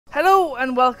Hello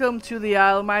and welcome to the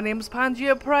Isle. My name is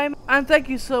Pangea Prime and thank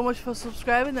you so much for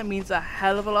subscribing. That means a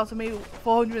hell of a lot to me.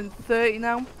 430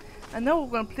 now. And now we're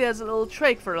going to play as a little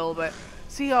Trike for a little bit.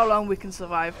 See how long we can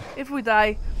survive. If we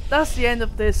die, that's the end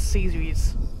of this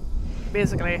series.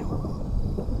 Basically.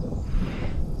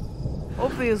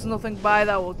 Hopefully there's nothing by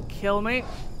that will kill me.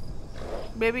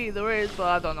 Maybe there is, but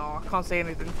I don't know. I can't say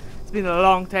anything. It's been a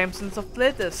long time since I've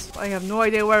played this. I have no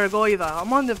idea where to go either.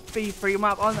 I'm on the free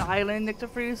map on the island Nectar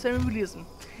Free Semi-Realism.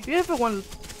 If you ever want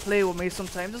to play with me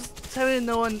sometime, just tell me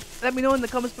know and let me know in the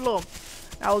comments below.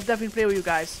 I will definitely play with you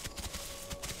guys.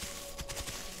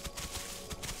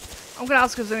 I'm gonna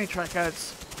ask if there's any track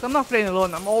outs. I'm not playing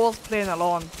alone, I'm always playing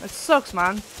alone. It sucks,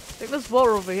 man. Like there's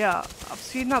water over here. I've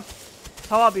seen that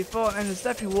tower before and there's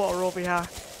definitely water over here.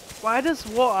 Why does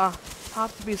water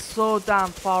have to be so damn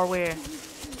far away?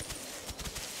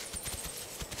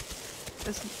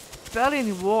 There's barely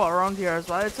any water around here as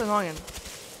well, it's annoying.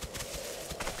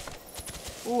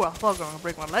 Ooh, I thought I was gonna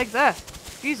break my leg there.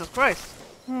 Jesus Christ.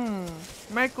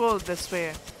 Might go this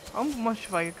way. How much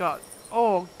have I got?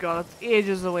 Oh god, it's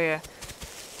ages away.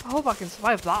 I hope I can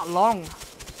survive that long.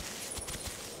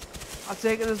 I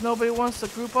take it there's nobody wants to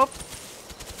group up.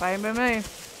 Fine by me.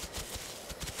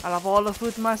 I'll have all the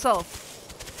food to myself.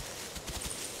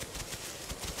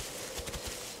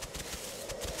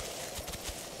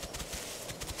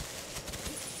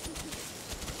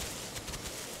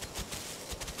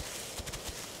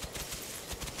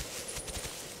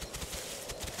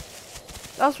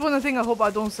 That's one thing I hope I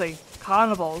don't see.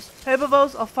 Carnivores.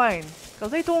 Herbivores are fine,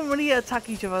 because they don't really attack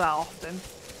each other that often.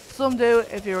 Some do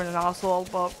if you're an asshole,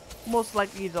 but most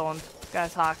likely you don't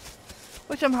get attacked.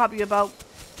 Which I'm happy about.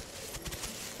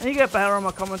 And you get better on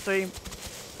my commentary.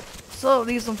 So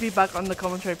leave some feedback on the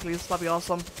commentary please, that'd be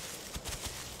awesome.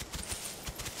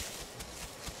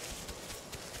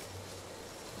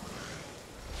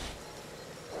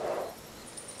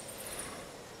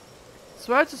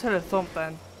 Swear I just hit a thump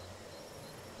then.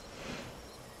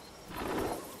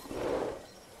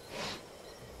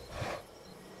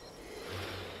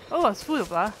 Oh, there's food up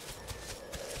there.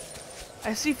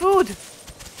 I see food!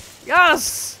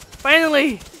 Yes!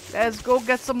 Finally! Let's go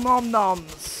get some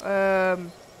nom-noms. Oh,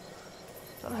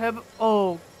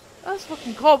 there's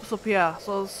fucking corpse up here,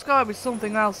 so there's gotta be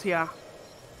something else here.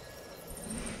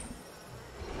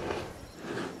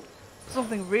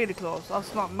 Something really close,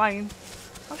 that's not mine.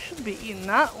 I shouldn't be eating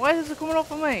that. Why is it coming up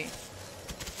for me?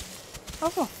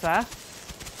 That's not fair.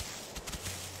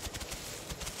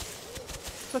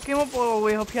 So I came up all the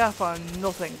way up here for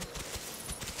nothing.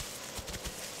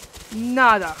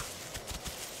 Nada.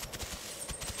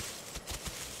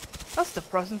 That's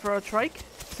depressing for a trike.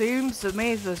 Seems to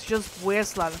me there's just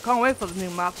wasteland. I can't wait for the new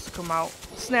maps to come out.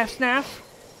 Snap snap.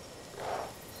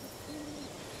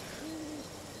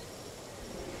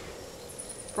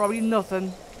 Probably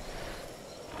nothing.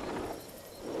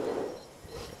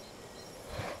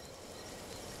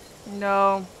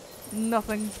 No,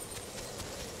 nothing.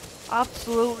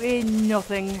 Absolutely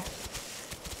nothing.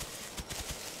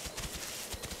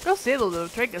 Gotta say though, the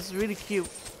Trike is really cute.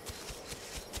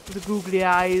 With the googly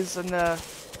eyes and the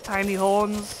tiny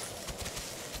horns.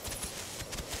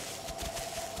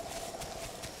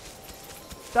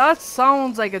 That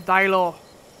sounds like a dilo.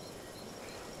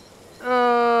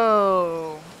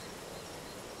 Oh.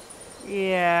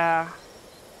 Yeah.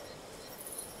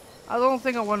 I don't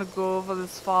think I want to go over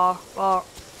this far, but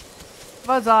if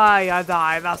I die, I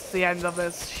die. That's the end of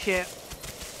this shit.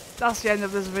 That's the end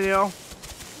of this video.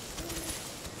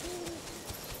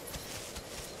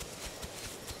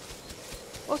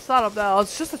 What's that up there? Oh,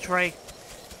 it's just a tree.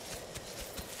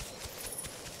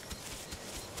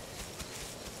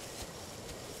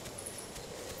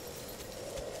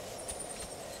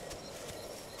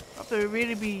 I have to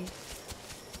really be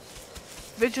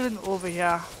vigilant over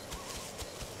here.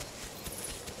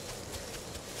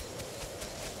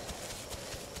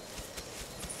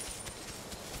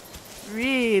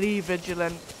 Really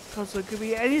vigilant, because there could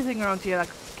be anything around here that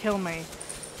could kill me.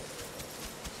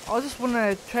 I just want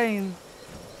to try and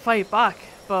fight back,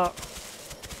 but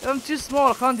I'm too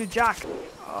small, I can't do jack.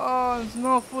 Oh, there's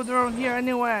no food around here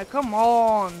anywhere, come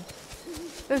on.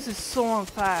 This is so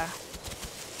unfair.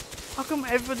 How come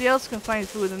everybody else can find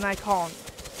food and I can't?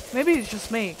 Maybe it's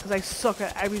just me, because I suck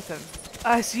at everything.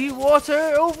 I see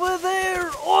water over there!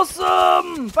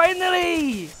 Awesome!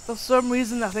 Finally! For some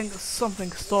reason I think there's something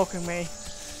stalking me.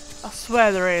 I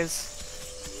swear there is.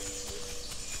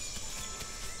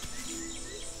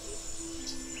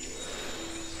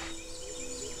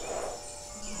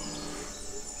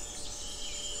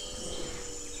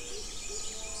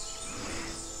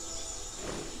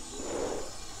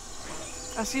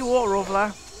 I see water over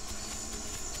there.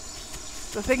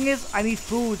 The thing is, I need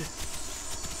food.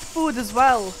 Food as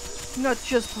well, not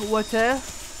just water.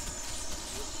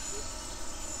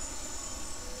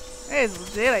 Hey,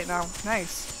 it's daylight now.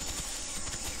 Nice.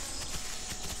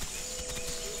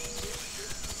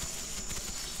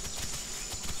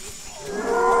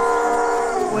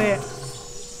 Wait.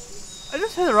 I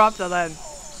just hit a raptor then.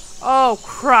 Oh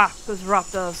crap, there's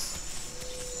raptors.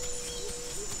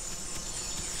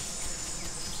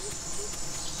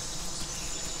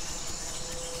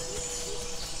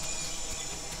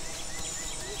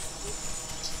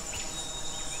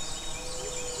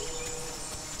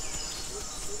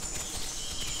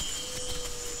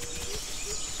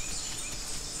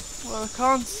 Well, I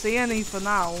can't see any for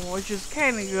now, which is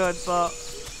kinda good, but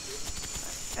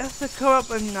if they come up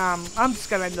and I'm just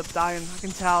gonna end up dying, I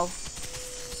can tell.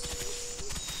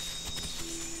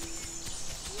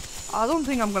 I don't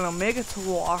think I'm gonna make it to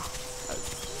water.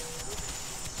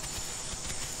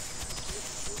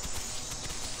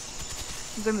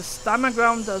 I'm gonna stand my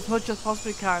ground as much as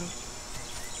possibly can.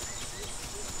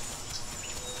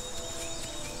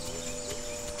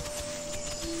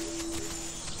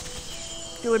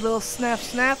 Do a little snap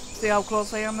snap, see how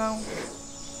close I am now.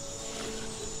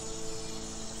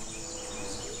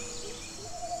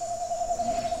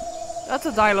 That's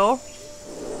a dilo.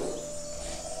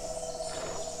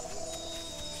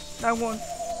 Now one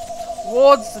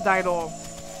towards the dilo.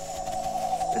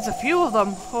 There's a few of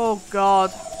them. Oh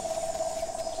god.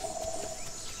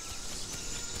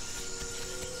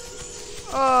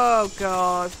 Oh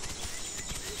god.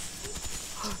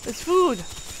 There's food.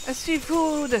 I see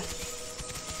food.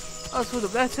 Oh, there's food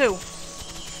up there too.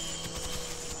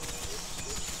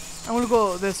 I'm gonna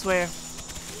go this way.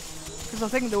 Because I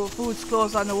think the food's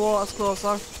closer and the water's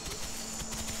closer.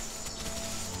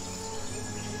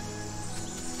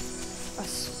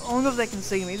 I wonder if they can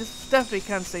see me. This definitely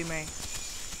can see me.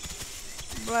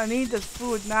 But I need this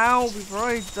food now before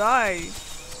I die.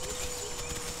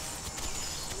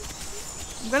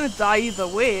 I'm gonna die either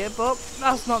way, but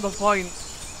that's not the point.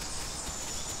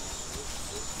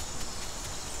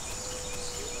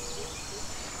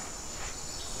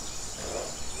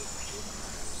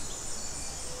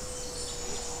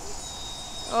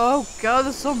 Oh god,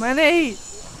 there's so many!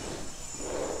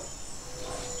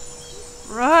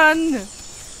 Run!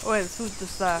 Oh wait, there's food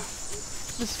just there.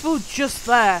 There's food just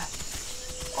there.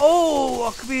 Oh,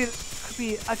 I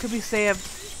could be saved.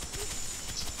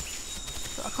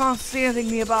 I can't see anything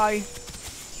nearby.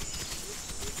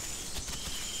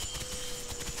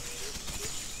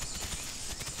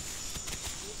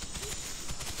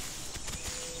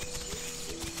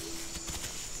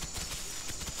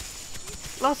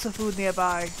 Lots of food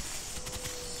nearby.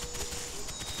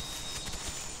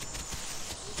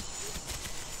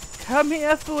 Come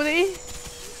here, foodie.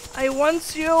 I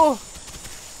want you.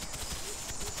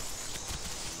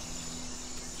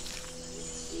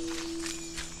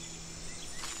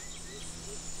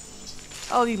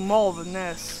 I'll eat more than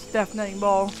this. Definitely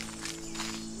more.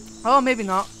 Oh, maybe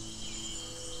not.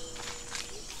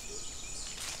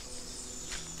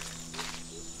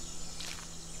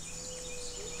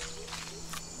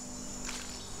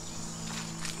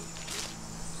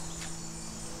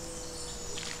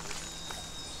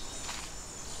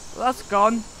 That's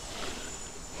gone.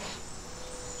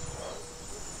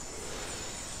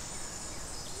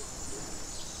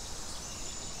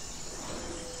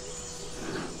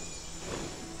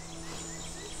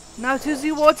 Now to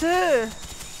the water.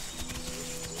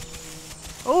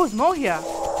 Oh, there's more here.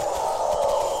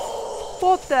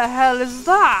 What the hell is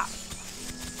that?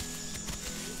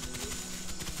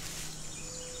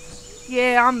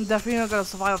 Yeah, I'm definitely not gonna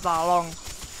survive that long.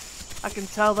 I can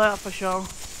tell that for sure.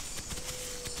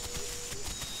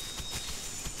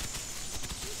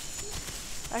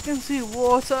 I can see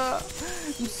water.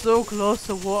 I'm so close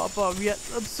to water, but yet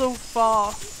I'm so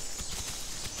far.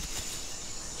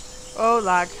 Oh,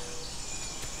 lag.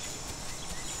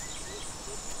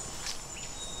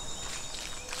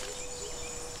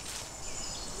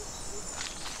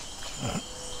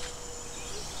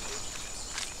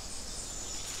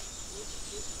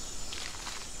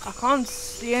 I can't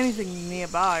see anything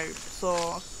nearby, so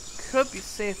I could be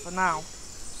safe for now.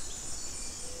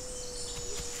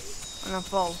 And I'm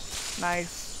full.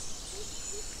 Nice.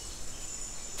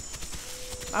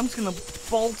 I'm just gonna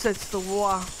bolt it to the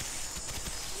water.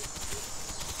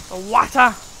 The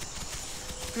water!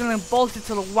 I'm gonna bolt it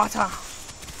to the water.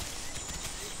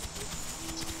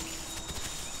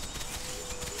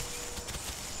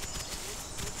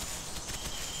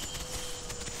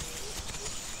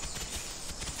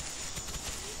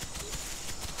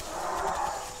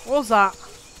 What was that?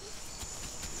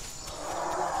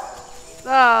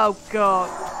 Oh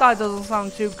god, that doesn't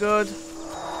sound too good.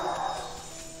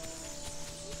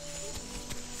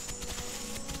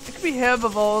 It could be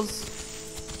herbivores.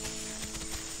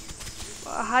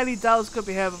 I highly doubt it could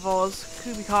be herbivores.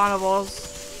 Could be carnivores.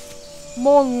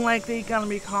 More than likely gonna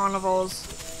be carnivores.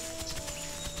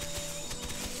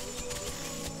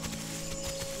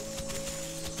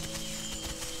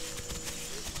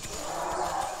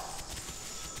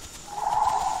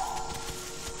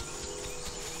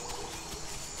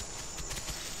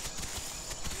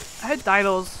 I had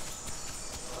dinos.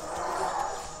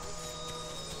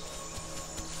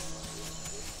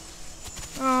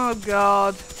 Oh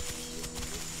god.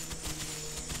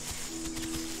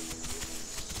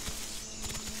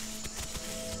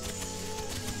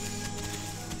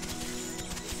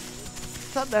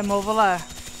 Is that them over there?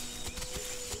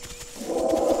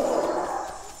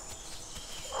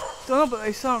 Don't know, but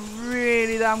they sound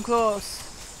really damn close.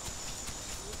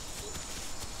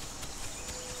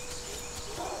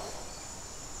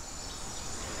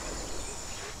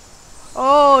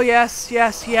 Oh yes,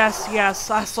 yes, yes, yes,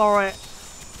 I saw it.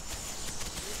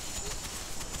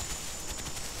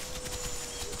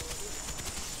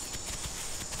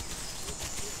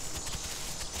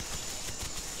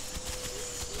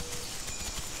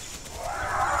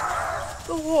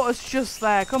 The water's just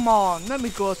there, come on, let me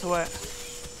go to it.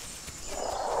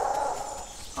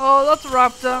 Oh, that's a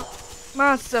raptor.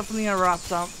 That's definitely a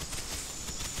raptor.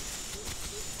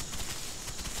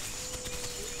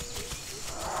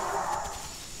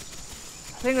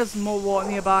 I think there's more water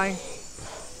nearby. I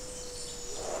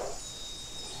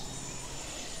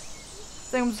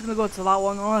think I'm just gonna go to that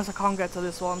one, unless I can't get to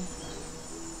this one.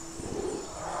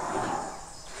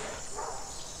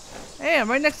 Hey, I'm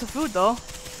right next to food though.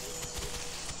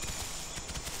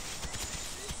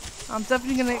 I'm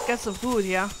definitely gonna get some food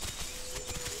here.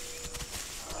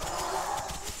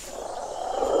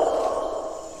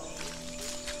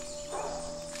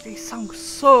 They sound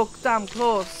so damn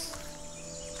close.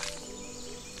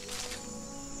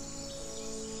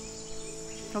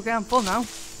 Okay, I'm full now.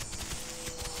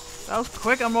 That was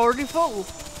quick, I'm already full.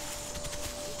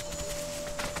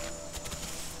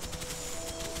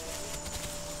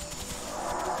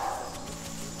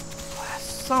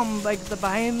 Some like the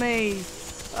behind me.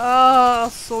 Oh,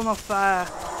 so not fair.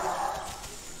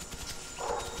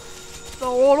 They're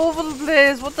all over the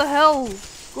place, what the hell?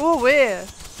 Go away.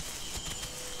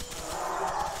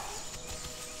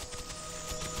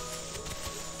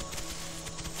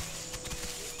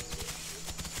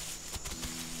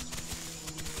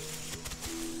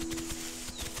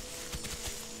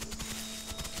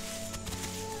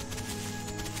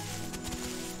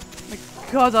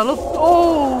 God, I love.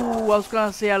 Oh, I was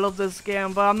gonna say I love this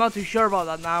game, but I'm not too sure about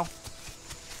that now.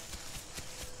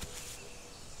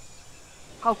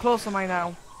 How close am I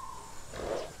now?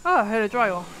 Oh, I hit a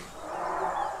dryer.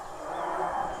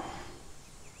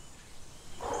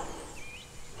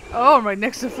 Oh, I'm right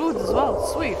next to food as well.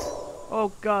 Sweet.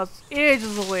 Oh god,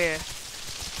 ages away.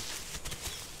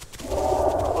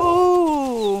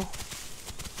 Oh.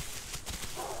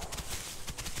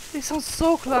 They sound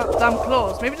so damn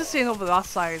close. Maybe just staying over that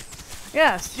side.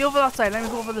 Yeah, stay over that side. Let me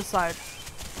go over this side.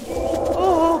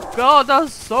 Oh god,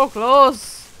 that's so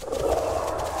close.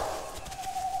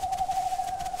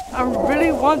 I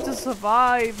really want to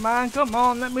survive, man. Come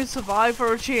on, let me survive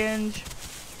for a change.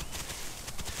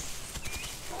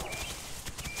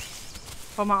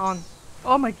 Come on.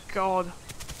 Oh my god.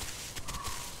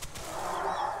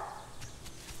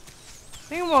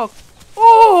 Teamwork.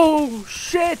 Oh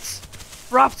shit.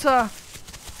 Raptor!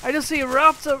 I just see a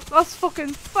raptor! That's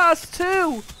fucking fast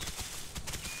too!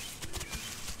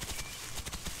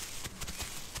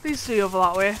 Please see over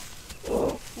that way.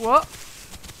 What?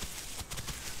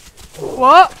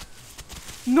 What?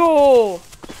 No!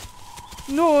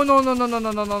 No, no, no, no, no,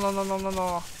 no, no, no, no, no, no, no,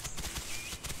 no.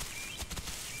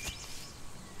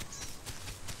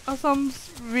 That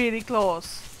sounds really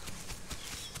close.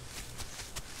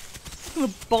 I'm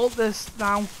gonna bolt this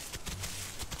now.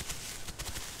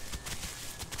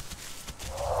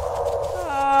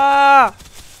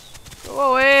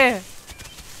 Go away!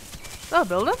 Is that a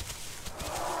building?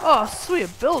 Oh, sweet, a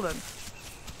building.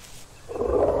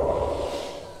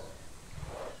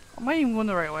 Am I even going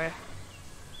the right way?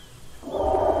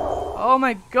 Oh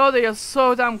my god, they are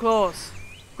so damn close.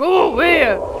 Go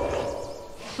away!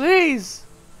 Please!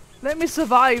 Let me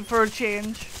survive for a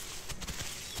change.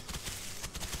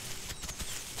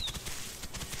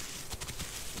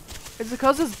 It's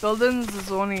because there's buildings,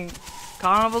 there's only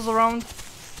carnivores around.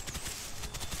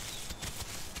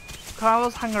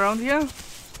 Carnivores hang around here.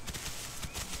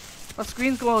 My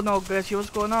screen's going all glitchy,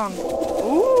 what's going on?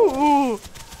 Ooh!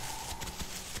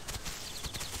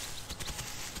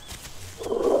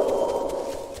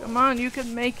 on, you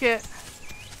can make it.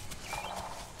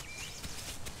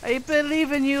 I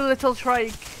believe in you, little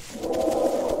Trike.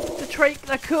 The Trike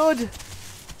that could.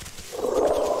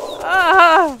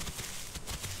 Ah!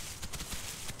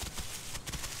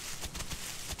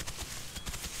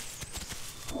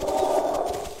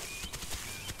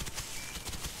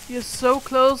 You're so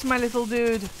close, my little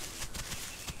dude.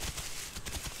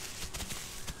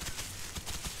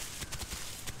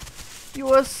 You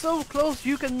are so close,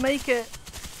 you can make it.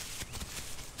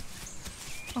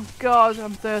 Oh god,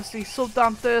 I'm thirsty, so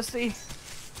damn thirsty.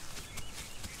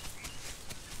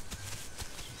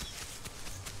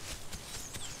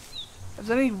 If there's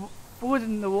any food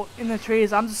in the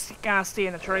trees, I'm just gonna stay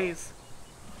in the trees.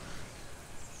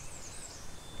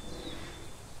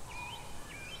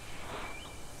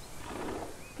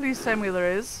 Please tell me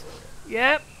there is.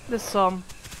 Yep, there's some.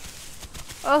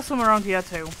 Oh, some around here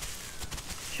too.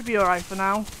 Should be alright for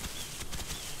now.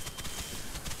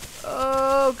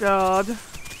 Oh god.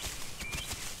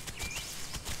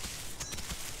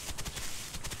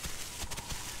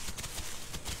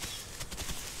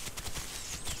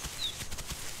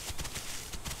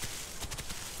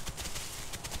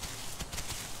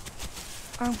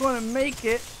 I'm gonna make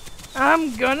it.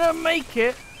 I'm gonna make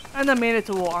it. And I made it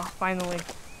to water, finally.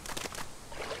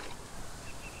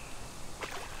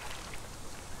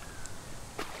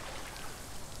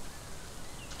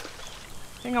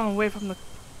 I think I'm away from the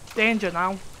danger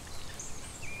now.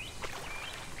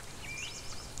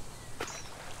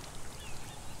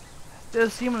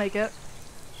 Does seem like it.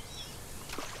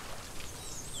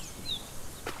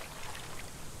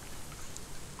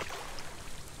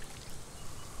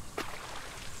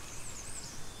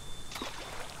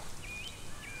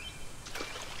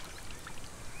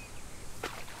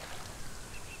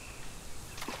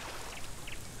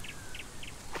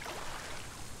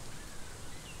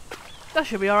 That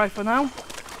should be alright for now.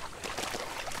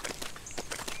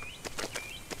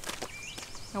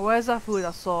 Now where's that food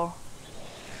I saw?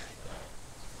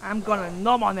 I'm gonna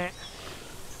nom on it.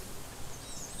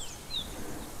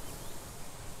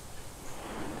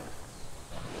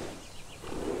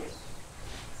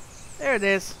 There it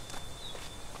is.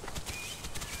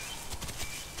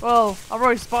 Well, I've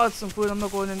already spotted some food, I'm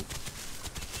not going in. Is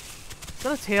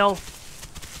that a tail?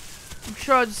 I'm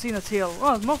sure I just seen a tail.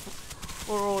 Oh, there's more.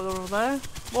 Or over there.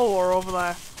 More over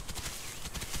there.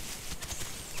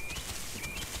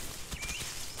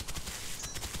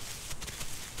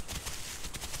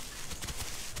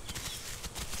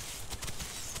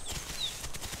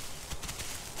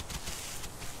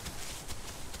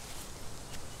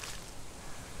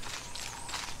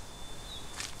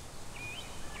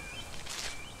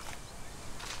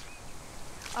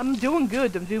 I'm doing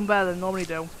good. I'm doing better than I normally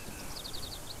do.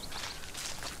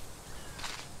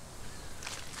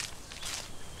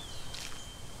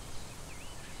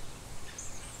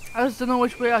 I just don't know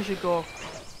which way I should go.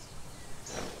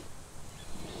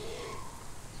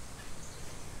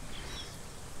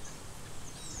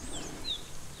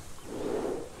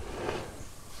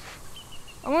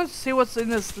 I want to see what's in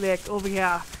this lake over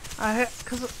here.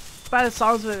 Because by the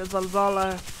sounds of it, there's a lot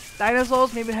of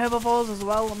dinosaurs, maybe herbivores as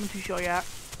well. I'm not too sure yet.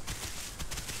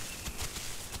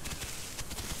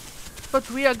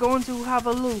 But we are going to have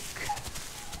a look.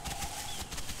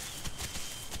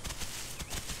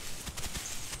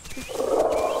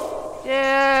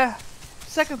 Yeah,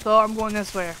 second thought, I'm going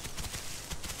this way.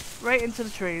 Right into the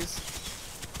trees.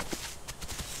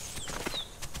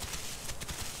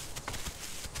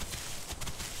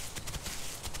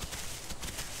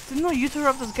 Didn't know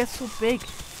Triceratops get so big.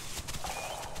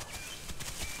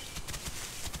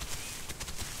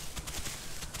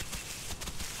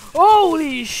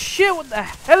 Holy shit, what the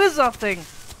hell is that thing?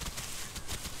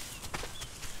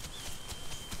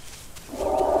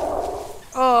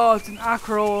 Oh, it's an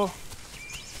acro.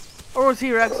 Or a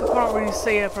T-Rex, I can't really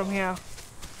see it from here.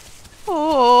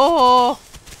 Oh,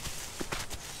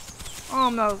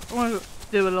 I'm going to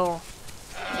do it all.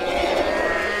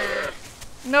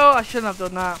 No, I shouldn't have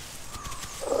done that.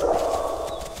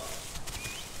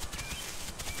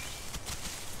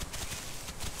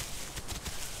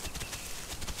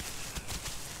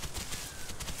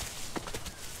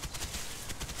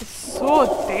 It's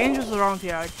so dangerous around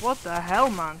here. Like, what the hell,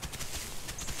 man?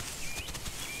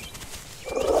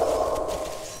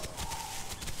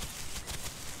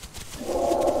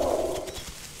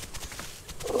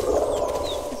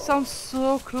 Sounds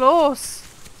so close.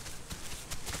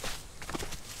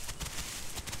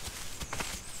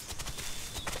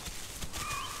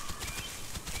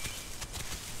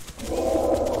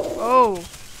 Oh,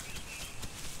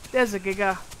 there's a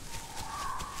giga.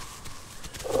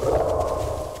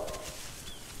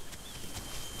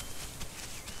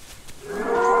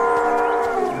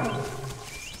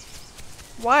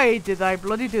 Why did I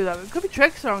bloody do that? It could be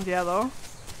tricks around here though.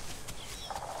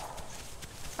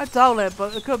 I doubt it,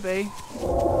 but it could be.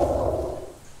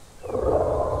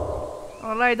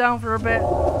 I'll lay down for a bit.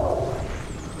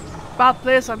 Bad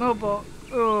place, I know, but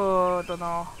I don't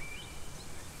know.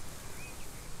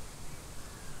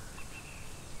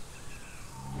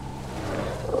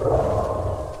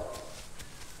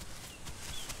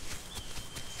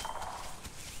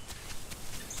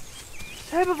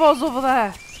 Herbivores over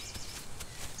there.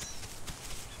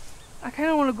 I kind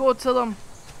of want to go to them.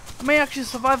 I may actually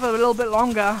survive a little bit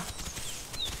longer.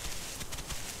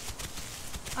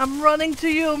 I'm running to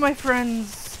you, my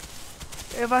friends.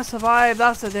 If I survive,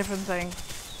 that's a different thing.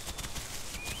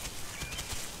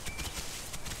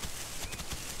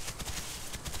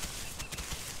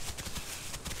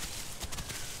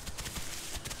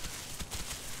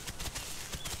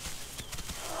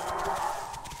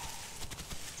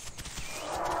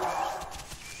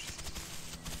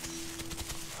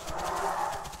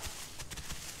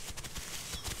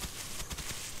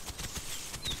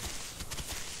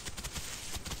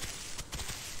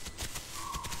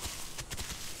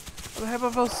 The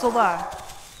herbivores still there.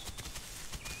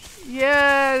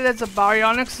 Yeah, there's a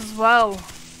baryonyx as well.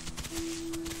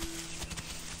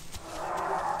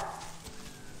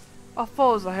 I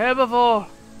thought it was a herbivore.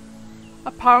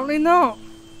 Apparently not.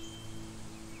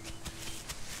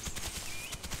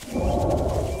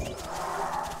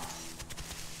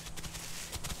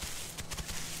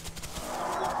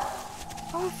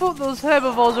 I thought there was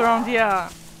herbivores around here.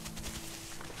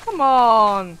 Come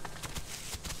on.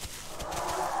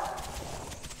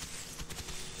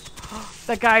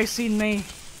 That guy's seen me.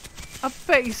 I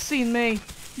bet he's seen me.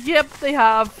 Yep, they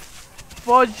have.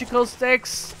 Biological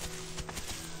sticks.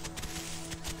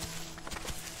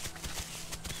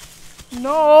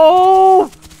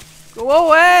 No! Go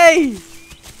away!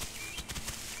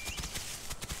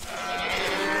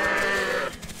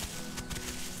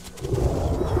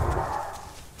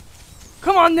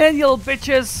 Come on then, you little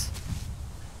bitches!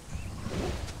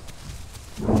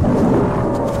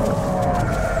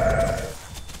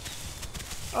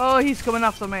 Oh, he's coming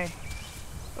after me.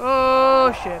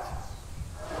 Oh, shit.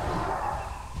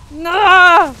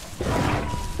 No!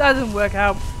 That didn't work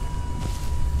out.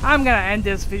 I'm gonna end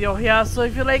this video here, so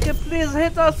if you like it, please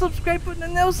hit that subscribe button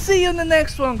and I'll see you in the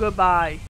next one. Goodbye.